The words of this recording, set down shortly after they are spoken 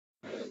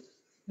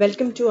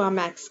Welcome to our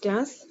Maths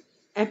class,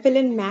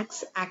 FLN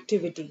Maths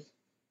Activity,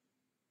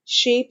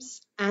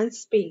 Shapes and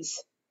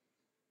Space,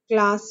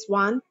 Class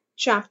 1,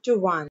 Chapter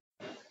 1.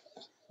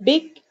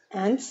 Big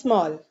and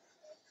Small.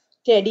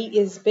 Teddy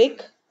is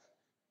big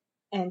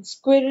and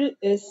Squirrel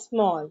is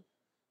small.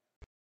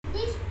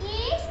 This is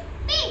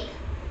big.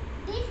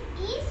 This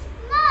is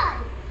small.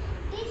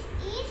 This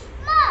is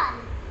small.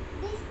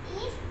 This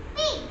is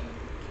big.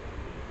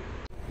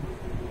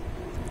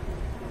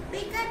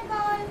 Bigger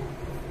ball.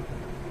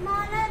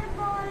 Smaller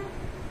ball.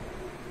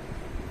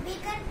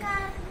 Bigger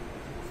car.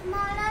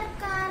 Smaller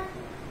car.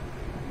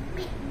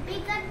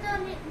 Bigger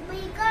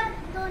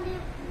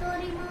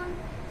Doraemon.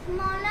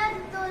 Smaller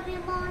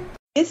Doraemon.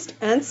 Biggest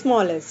and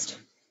smallest.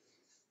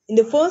 In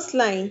the first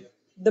line,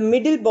 the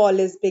middle ball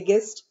is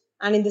biggest,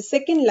 and in the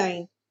second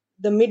line,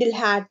 the middle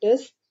hat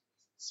is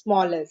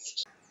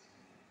smallest.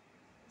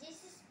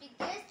 This is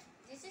biggest.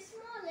 This is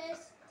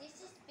smallest.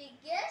 This is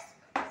biggest.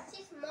 This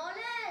is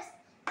smallest.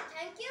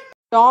 Thank you.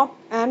 Top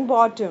and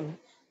bottom.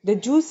 The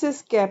juice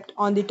is kept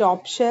on the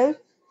top shelf,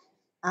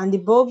 and the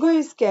burger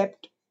is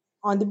kept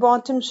on the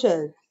bottom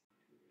shelf.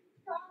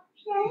 Top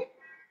shelf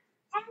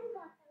and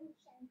bottom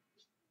shelf.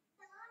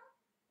 The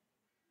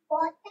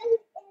bottom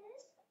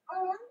is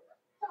on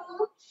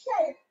top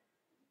shelf.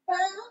 The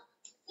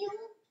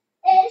cube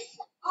is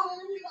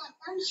on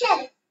bottom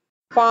shelf.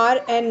 Far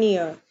and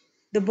near.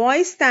 The boy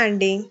is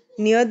standing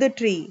near the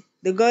tree.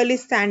 The girl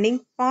is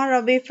standing far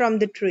away from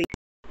the tree.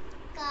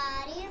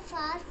 Car is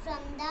far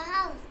from the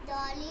house.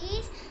 Doll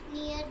is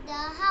near the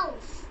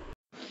house.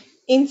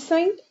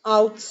 Inside,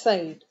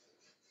 outside.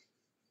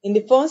 In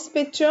the first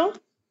picture,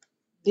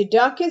 the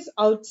duck is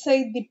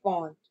outside the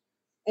pond.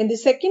 In the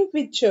second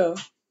picture,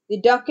 the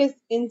duck is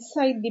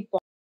inside the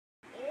pond.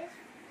 Is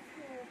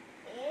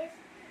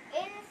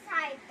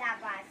inside the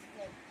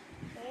basket.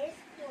 His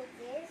foot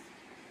is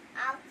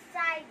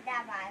outside the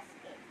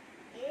basket.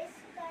 His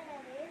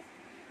color is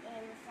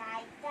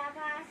inside the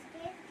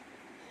basket.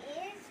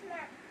 His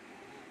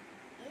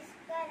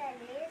color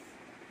is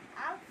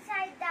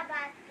outside the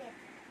basket.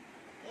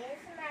 His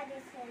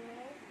medicine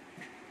is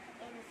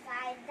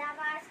inside the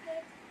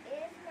basket.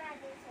 His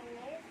medicine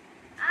is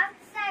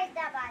outside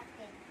the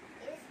basket.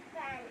 His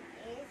pen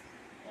is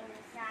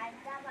inside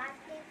the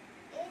basket.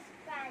 His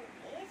pen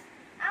is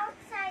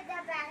outside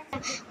the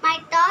basket. My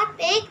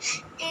topic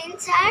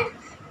inside,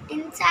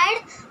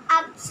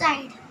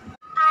 outside.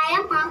 I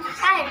am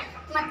outside,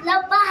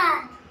 मतलब बाहर.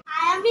 I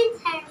am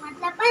inside,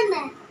 मतलब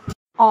अंदर.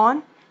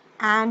 On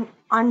and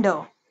under.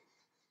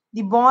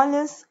 The ball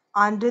is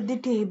under the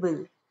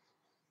table.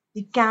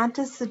 The cat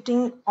is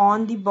sitting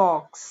on the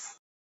box.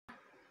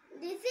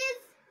 This is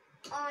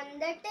on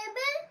the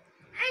table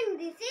and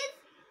this is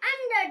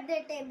under the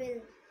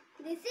table.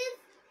 This is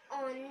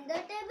on the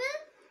table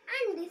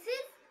and this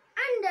is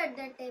under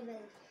the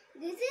table.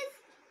 This is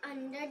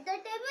under the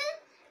table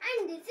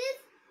and this is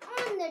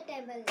on the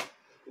table.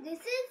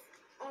 This is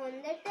on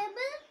the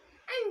table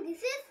and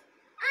this is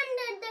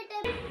under the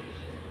table.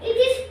 It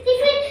is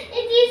different.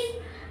 It is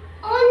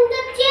on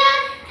the chair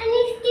and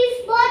it is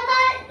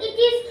bottle. It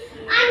is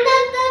under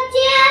the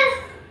chair.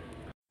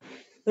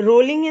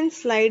 Rolling and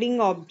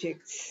sliding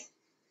objects.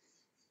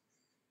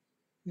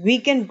 We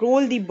can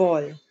roll the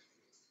ball.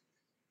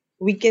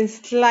 We can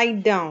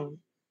slide down.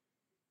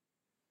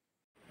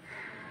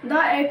 The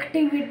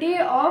activity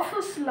of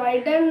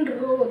slide and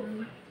roll.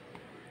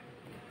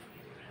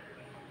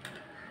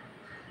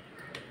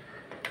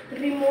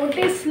 Remote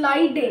is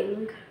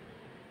sliding.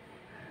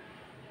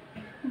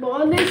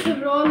 Ball is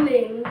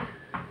rolling.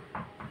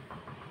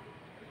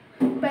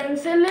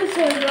 Pencil is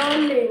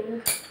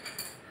rolling.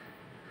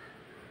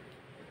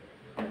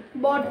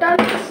 Bottle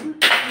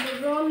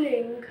is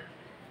rolling.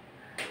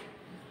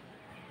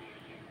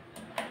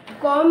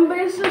 Comb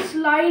is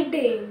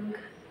sliding.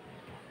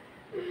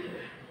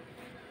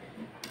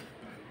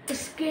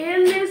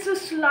 Scale is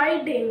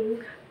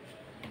sliding.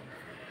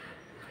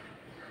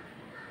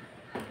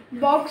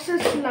 Box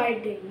is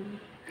sliding.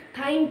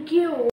 Thank you.